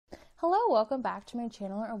Hello, welcome back to my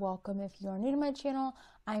channel, or welcome if you are new to my channel.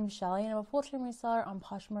 I'm Shelly and I'm a full-time reseller on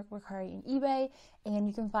Poshmark, Mercari, and eBay, and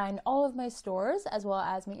you can find all of my stores as well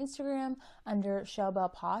as my Instagram under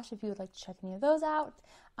ShellBellePosh if you would like to check any of those out,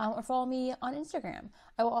 or follow me on Instagram.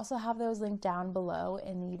 I will also have those linked down below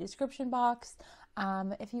in the description box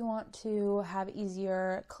if you want to have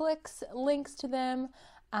easier links to them,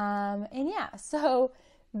 and yeah, so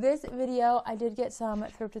this video, I did get some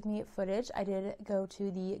Thrift With Me footage. I did go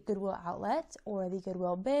to the Goodwill outlet or the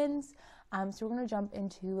Goodwill bins. So we're going to jump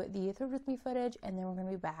into the Thrift With Me footage and then we're going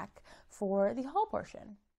to be back for the haul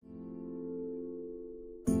portion.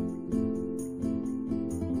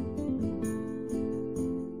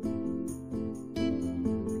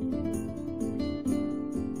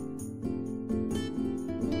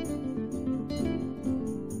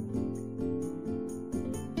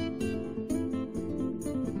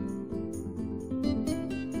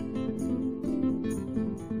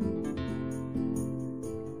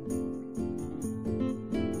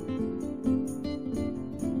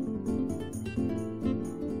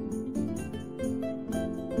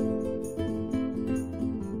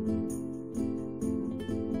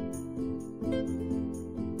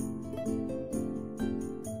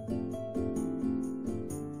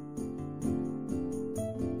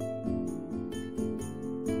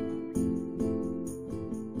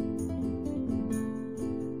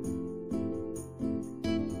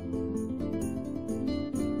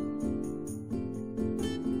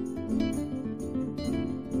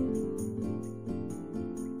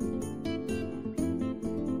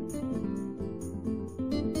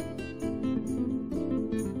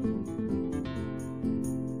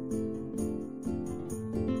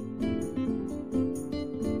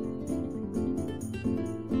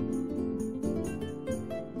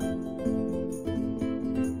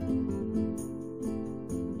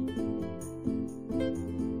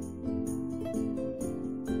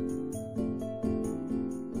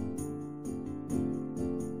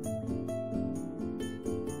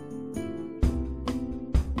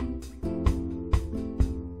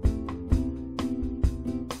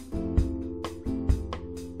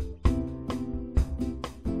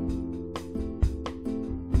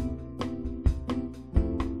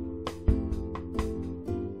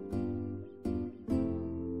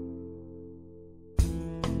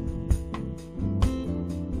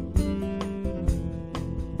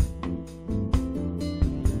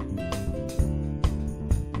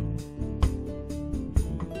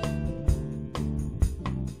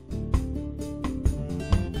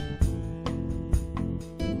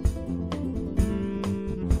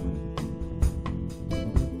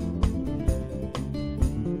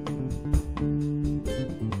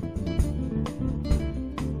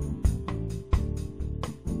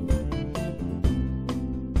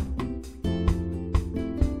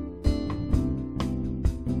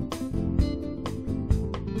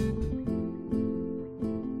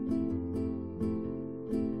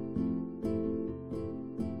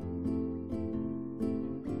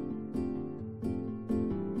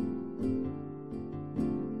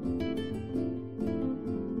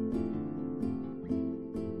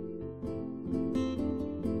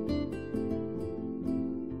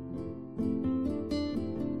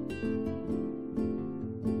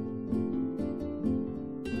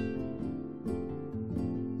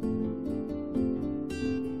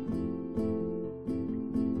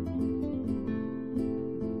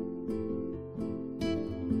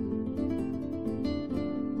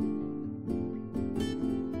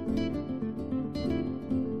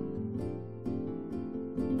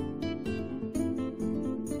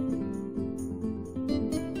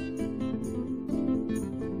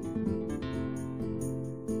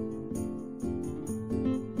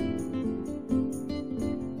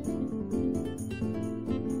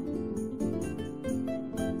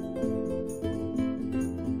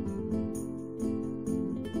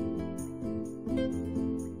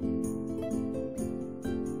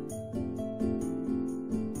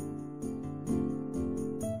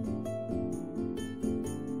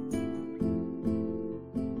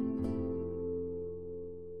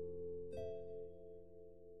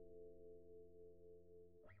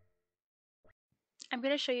 I'm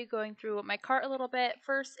going to show you going through my cart a little bit.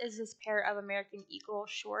 First is this pair of American Eagle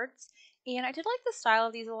shorts, and I did like the style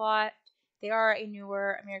of these a lot. They are a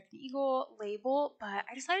newer American Eagle label, but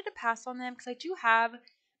I decided to pass on them because I do have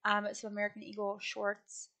some American Eagle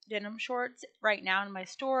shorts, denim shorts, right now in my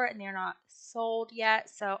store, and they're not sold yet.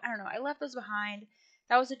 So I don't know. I left those behind.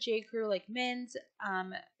 That was a J. Crew like men's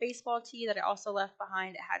baseball tee that I also left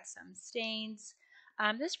behind. It had some stains.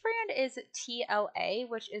 This brand is TLA,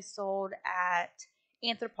 which is sold at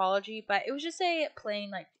Anthropology, but it was just a plain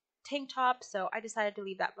like tank top, so I decided to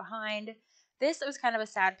leave that behind. This was kind of a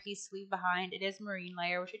sad piece to leave behind. It is marine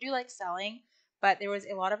layer, which I do like selling, but there was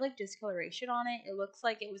a lot of like discoloration on it. It looks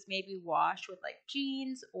like it was maybe washed with like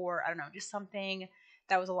jeans or I don't know, just something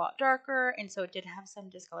that was a lot darker, and so it did have some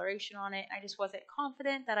discoloration on it. I just wasn't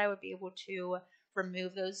confident that I would be able to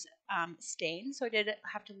remove those stains, so I did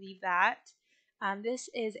have to leave that. This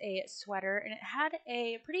is a sweater, and it had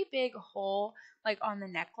a pretty big hole like on the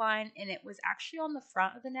neckline, and it was actually on the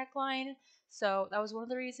front of the neckline, so that was one of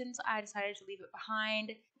the reasons I decided to leave it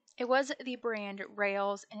behind. It was the brand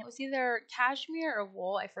Rails, and it was either cashmere or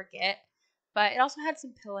wool, I forget, but it also had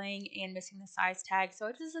some pilling and missing the size tag, so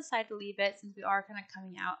I just decided to leave it since we are kind of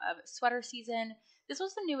coming out of sweater season. This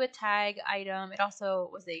was the newest tag item. It also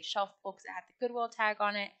was a shelf book because it had the Goodwill tag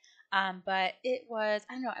on it, but it was,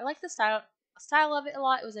 I don't know, I like the style of it a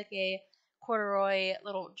lot. It was like a corduroy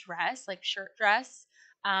little dress, like shirt dress,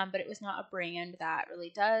 but it was not a brand that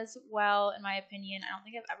really does well, in my opinion. I don't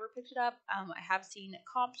think I've ever picked it up. I have seen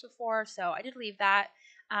comps before, so I did leave that.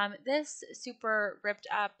 This super ripped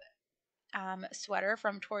up sweater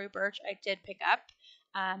from Tory Burch I did pick up,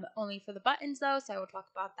 only for the buttons though, so I will talk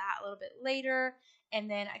about that a little bit later. And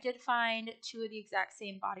then I did find two of the exact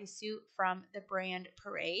same bodysuit from the brand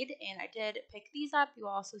Parade, and I did pick these up. You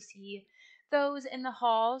will also see those in the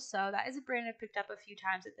haul, so that is a brand I've picked up a few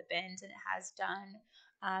times at the bins, and it has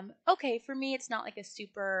done okay for me. It's not like a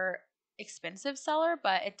super expensive seller,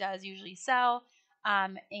 but it does usually sell.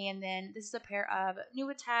 And then this is a pair of new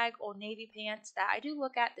tag Old Navy pants that I do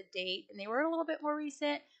look at the date, and they were a little bit more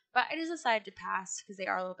recent, but I just decided to pass because they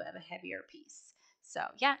are a little bit of a heavier piece. So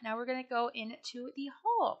yeah, now we're going to go into the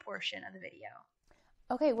haul portion of the video.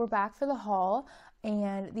 Okay, we're back for the haul,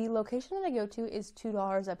 and the location that I go to is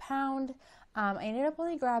 $2 a pound. I ended up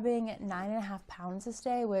only grabbing 9.5 pounds this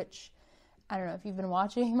day, which I don't know if you've been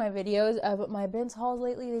watching my videos of my bins hauls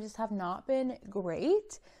lately. They just have not been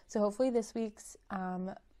great. So hopefully this week's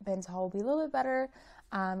bins haul will be a little bit better.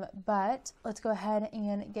 But let's go ahead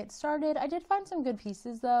and get started. I did find some good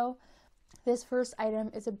pieces though. This first item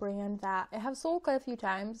is a brand that I have sold quite a few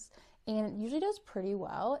times, and it usually does pretty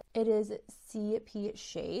well. It is CP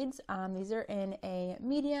Shades. These are in a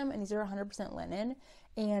medium, and these are 100% linen.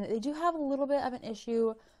 And they do have a little bit of an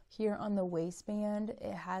issue here on the waistband.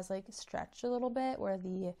 It has like stretched a little bit where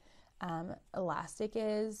the elastic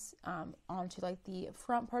is onto like the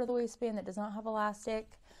front part of the waistband that does not have elastic.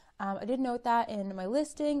 I did note that in my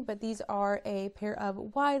listing, but these are a pair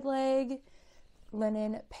of wide leg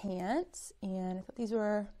linen pants, and I thought these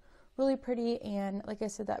were really pretty, and like I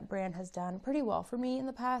said, that brand has done pretty well for me in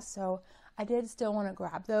the past, so I did still want to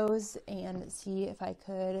grab those and see if I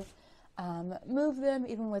could move them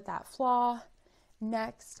even with that flaw.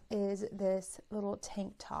 Next is this little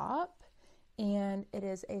tank top, and it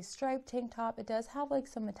is a striped tank top. It does have like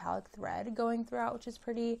some metallic thread going throughout, which is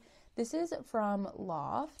pretty. This is from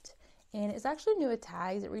Loft, and it's actually new with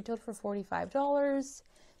tags. It retailed for $45.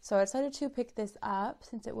 So I decided to pick this up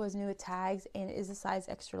since it was new with tags, and it is a size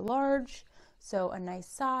extra large, so a nice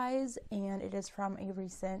size, and it is from a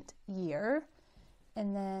recent year.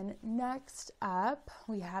 And then next up,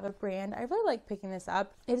 we have a brand. I really like picking this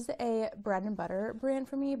up. It is a bread and butter brand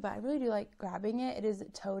for me, but I really do like grabbing it. It is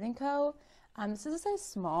Toad & Co. This is a size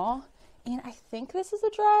small, and I think this is a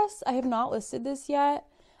dress. I have not listed this yet.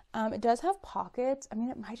 It does have pockets. I mean,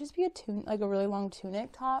 it might just be like a really long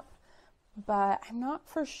tunic top, but I'm not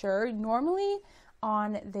for sure. Normally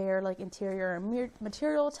on their like interior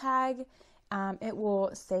material tag, it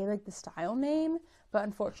will say like the style name, but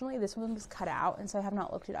unfortunately this one was cut out, and so I have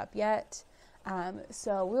not looked it up yet.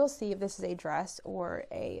 So we'll see if this is a dress or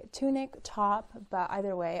a tunic top, but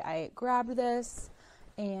either way I grabbed this,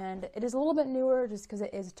 and it is a little bit newer just because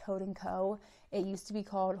it is Toad & Co. It used to be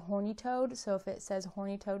called Horny Toad, so if it says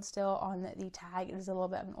Horny Toad still on the tag, it is a little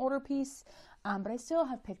bit of an older piece, but I still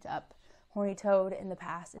have picked up Horny Toad in the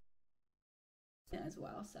past as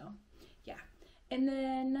well, so yeah. And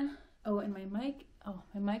then and my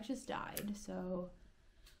mic just died, so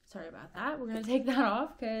sorry about that. We're gonna take that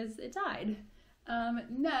off because it died.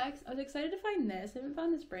 Next, I was excited to find this. I haven't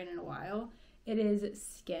found this brand in a while. It is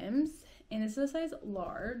Skims, and this is a size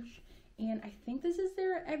large, and I think this is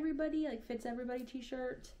their everybody, like fits everybody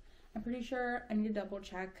t-shirt. I'm pretty sure. I need to double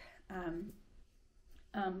check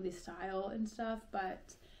the style and stuff,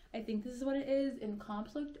 but I think this is what it is, and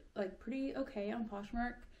comps looked like pretty okay on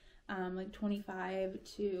Poshmark, like 25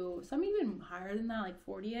 to some even higher than that, like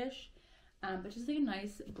 40-ish, but just like a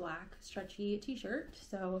nice black stretchy t-shirt,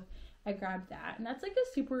 so I grabbed that. And that's like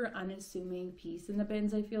a super unassuming piece in the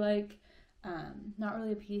bins, I feel like. Not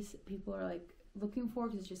really a piece people are like looking for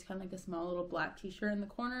because it's just kind of like a small little black t-shirt in the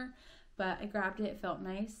corner, but I grabbed it, it felt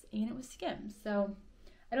nice, and it was Skims. So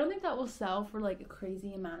I don't think that will sell for like a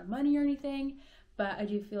crazy amount of money or anything, but I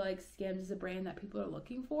do feel like Skims is a brand that people are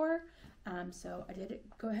looking for. So I did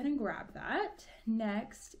go ahead and grab that.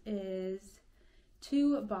 Next is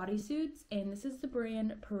 2 bodysuits, and this is the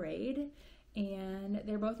brand Parade, and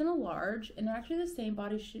they're both in a large, and they're actually the same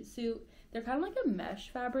bodysuit. They're kind of like a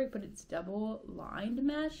mesh fabric, but it's double lined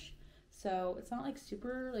mesh, so it's not like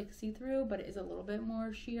super like see-through, but it is a little bit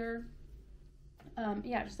more sheer.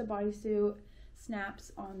 Yeah, just a bodysuit,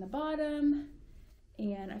 snaps on the bottom,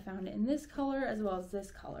 and I found it in this color as well as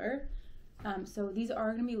this color. So these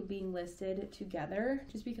are going to be being listed together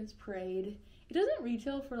just because Parade, it doesn't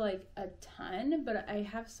retail for like a ton, but I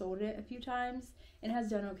have sold it a few times and it has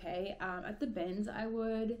done okay. At the bins, I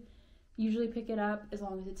would usually pick it up as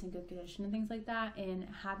long as it's in good condition and things like that, and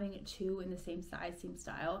having 2 in the same size, same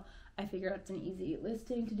style, I figure it's an easy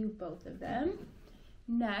listing to do both of them.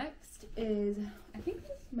 Next is, I think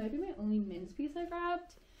this might be my only men's piece I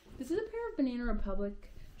grabbed. This is a pair of Banana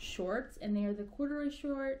Republic shorts, and they are the corduroy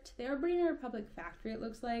short. They are Banana Republic factory, it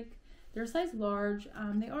looks like. They're a size large.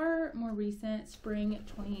 They are more recent, spring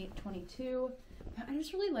 2022. I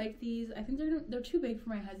just really like these. I think they're too big for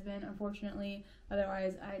my husband, unfortunately.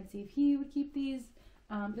 Otherwise, I'd see if he would keep these.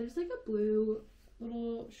 They're just like a blue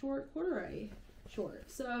little short corduroy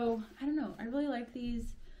short. So I don't know. I really like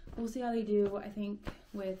these. We'll see how they do. I think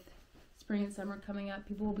with spring and summer coming up,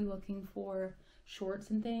 people will be looking for shorts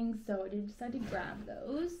and things, so I did decide to grab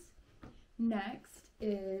those. Next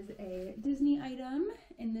is a Disney item,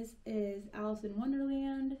 and this is Alice in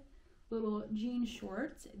Wonderland little jean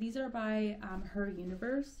shorts. These are by Her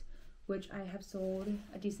Universe, which I have sold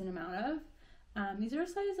a decent amount of. These are a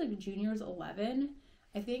size like juniors 11.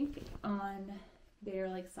 I think on their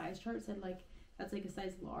like size chart said like that's like a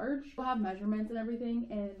size large. We'll have measurements and everything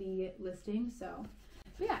in the listing. So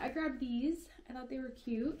yeah, I grabbed these. I thought they were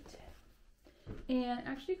cute. And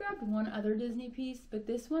actually grabbed one other Disney piece, but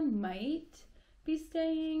this one might be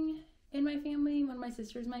staying in my family. One of my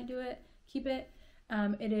sisters might keep it.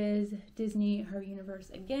 It is Disney Her Universe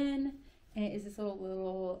again, and it is this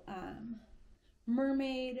little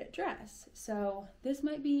mermaid dress. So this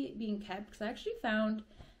might be being kept because I actually found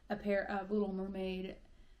a pair of Little Mermaid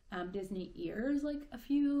Disney ears like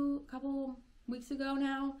couple weeks ago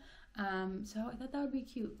now. So I thought that would be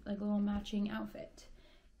cute, like a little matching outfit.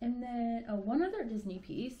 And then one other Disney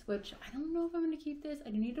piece, which I don't know if I'm going to keep this. I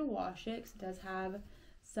do need to wash it because it does have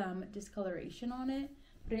some discoloration on it.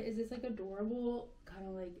 But it is this like adorable kind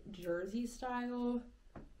of like jersey style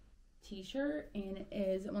t-shirt, and it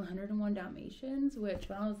is 101 Dalmatians, which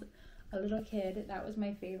when I was a little kid, that was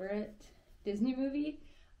my favorite Disney movie.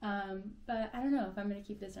 But I don't know if I'm going to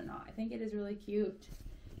keep this or not. I think it is really cute.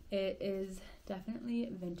 It is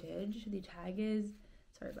definitely vintage. The tag is,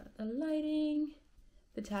 sorry about the lighting.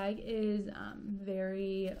 The tag is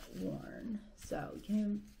very worn, so you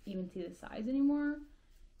can't even see the size anymore,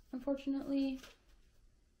 unfortunately.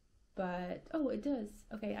 But, oh, it does.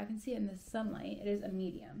 Okay, I can see it in the sunlight. It is a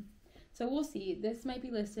medium. So we'll see. This might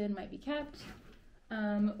be listed, might be kept.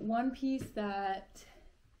 One piece that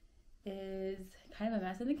is kind of a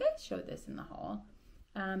mess. I think I showed this in the haul.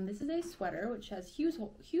 This is a sweater, which has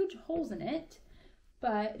huge holes in it,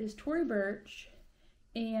 but it is Tory Burch.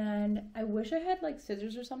 And I wish I had like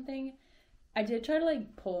scissors or something. I did try to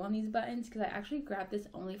like pull on these buttons because I actually grabbed this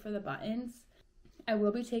only for the buttons. I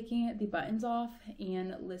will be taking the buttons off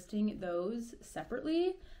and listing those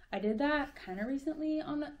separately. I did that kind of recently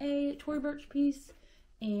on a Tory Burch piece,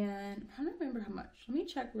 and I don't remember how much. Let me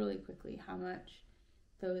check really quickly how much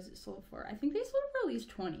those sold for. I think they sold for at least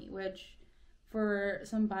 20, which for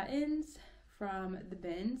some buttons from the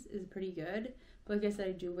bins is pretty good. But like I said,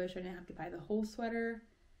 I do wish I didn't have to buy the whole sweater.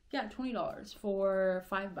 Yeah, $20 for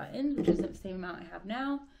 5 buttons, which is the same amount I have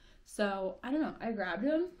now. So I don't know, I grabbed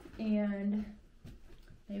them, and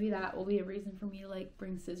maybe that will be a reason for me to like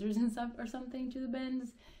bring scissors and stuff or something to the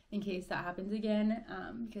bins in case that happens again,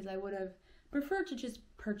 because I would have preferred to just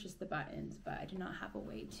purchase the buttons, but I did not have a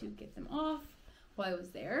way to get them off while I was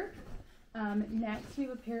there. Next we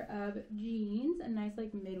have a pair of jeans, a nice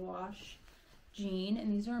like mid-wash jean, and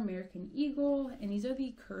these are American Eagle, and these are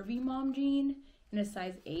the curvy mom jean in a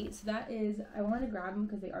size 8. So that is, I wanted to grab them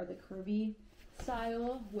because they are the curvy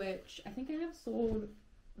style, which I think I have sold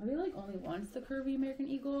maybe like only once, the curvy American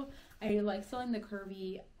Eagle. I like selling the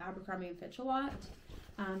curvy Abercrombie & Fitch a lot.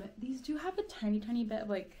 These do have a tiny bit of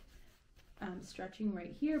like stretching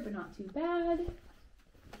right here, but not too bad.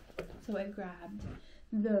 So I grabbed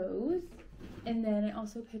those, and then I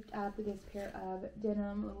also picked up this pair of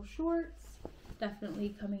denim little shorts,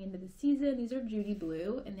 definitely coming into the season. These are Judy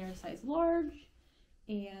Blue, and they're a size large,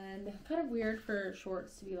 and kind of weird for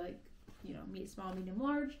shorts to be like, you know, small, medium,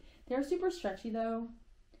 large. They're super stretchy though.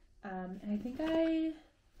 And I think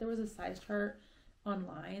there was a size chart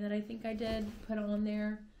online that I think I did put on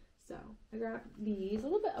there. So I grabbed these, a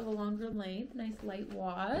little bit of a longer length, nice light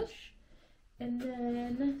wash. And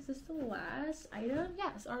then, is this the last item?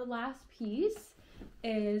 Yes, our last piece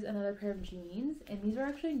is another pair of jeans, and these are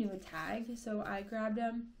actually new with tag, so I grabbed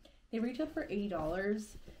them. They retail for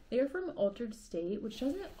 $80. They are from Altered State, which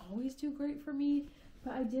doesn't always do great for me,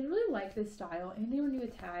 but I did really like this style, and they were new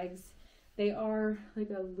with tags. They are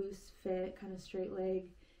like a loose fit, kind of straight leg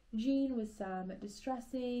jean with some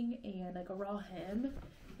distressing and like a raw hem,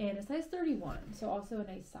 and a size 31, so also a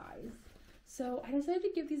nice size. So I decided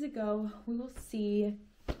to give these a go. We will see.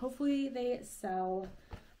 Hopefully they sell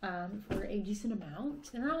for a decent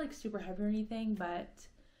amount. They're not like super heavy or anything, but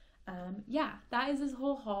yeah, that is this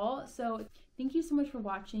whole haul. So thank you so much for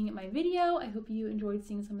watching my video. I hope you enjoyed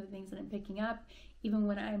seeing some of the things that I'm picking up, even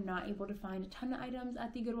when I'm not able to find a ton of items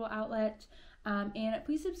at the Goodwill outlet. And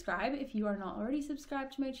please subscribe if you are not already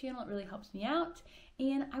subscribed to my channel. It really helps me out.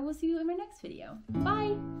 And I will see you in my next video.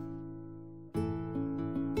 Bye!